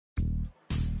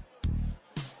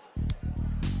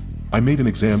I made an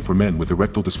exam for men with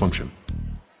erectile dysfunction.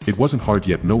 It wasn't hard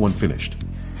yet no one finished.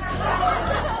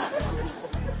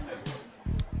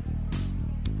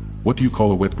 What do you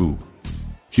call a wet boob?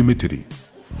 Humidity.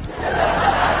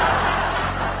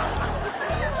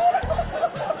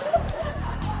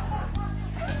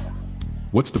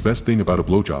 What's the best thing about a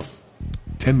blowjob?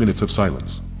 10 minutes of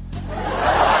silence.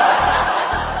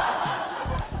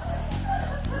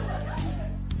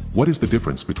 What is the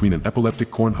difference between an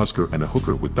epileptic corn husker and a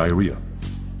hooker with diarrhea?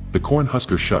 The corn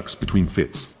husker shucks between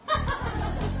fits.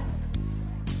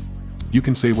 You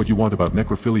can say what you want about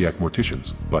necrophiliac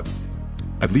morticians, but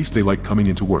at least they like coming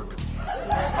into work.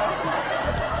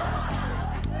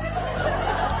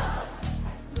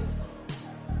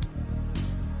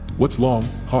 What's long,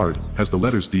 hard, has the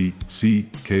letters D, C,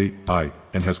 K, I,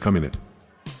 and has come in it?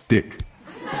 Dick.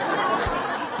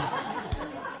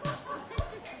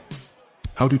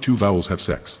 How do two vowels have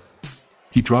sex?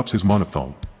 He drops his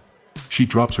monophthong. She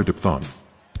drops her diphthong.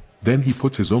 Then he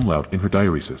puts his umlaut in her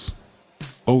diaeresis.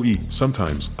 OE,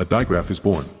 sometimes, a digraph is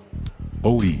born.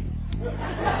 OE.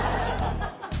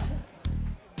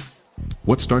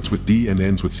 What starts with D and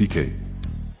ends with CK?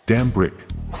 Damn brick.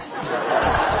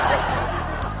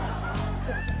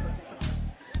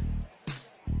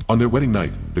 On their wedding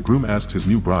night, the groom asks his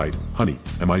new bride, "Honey,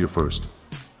 am I your first?"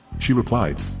 She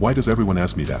replied, "Why does everyone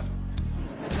ask me that?"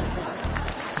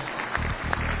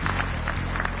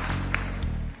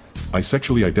 I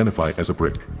sexually identify as a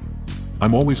brick.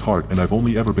 I'm always hard and I've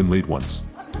only ever been laid once.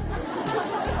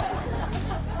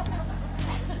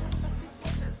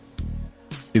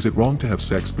 Is it wrong to have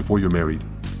sex before you're married?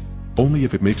 Only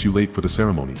if it makes you late for the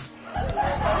ceremony.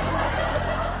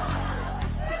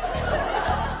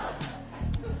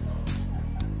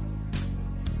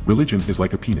 Religion is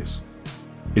like a penis.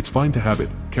 It's fine to have it,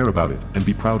 care about it, and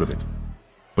be proud of it.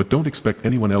 But don't expect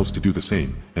anyone else to do the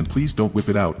same, and please don't whip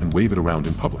it out and wave it around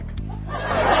in public.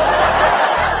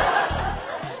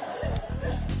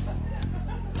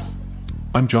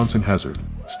 I'm Johnson Hazard.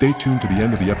 Stay tuned to the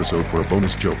end of the episode for a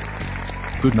bonus joke.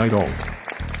 Good night all.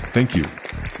 Thank you.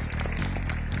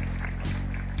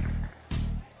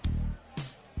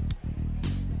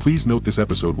 Please note this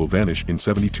episode will vanish in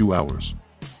 72 hours.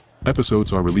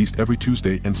 Episodes are released every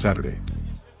Tuesday and Saturday.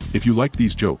 If you like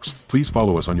these jokes, please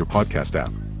follow us on your podcast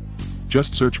app.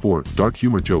 Just search for Dark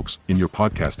Humor Jokes in your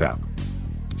podcast app.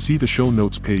 See the show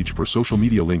notes page for social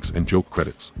media links and joke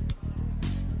credits.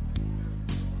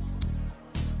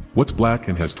 What's black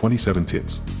and has 27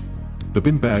 tits? The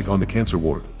bin bag on the cancer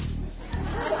ward.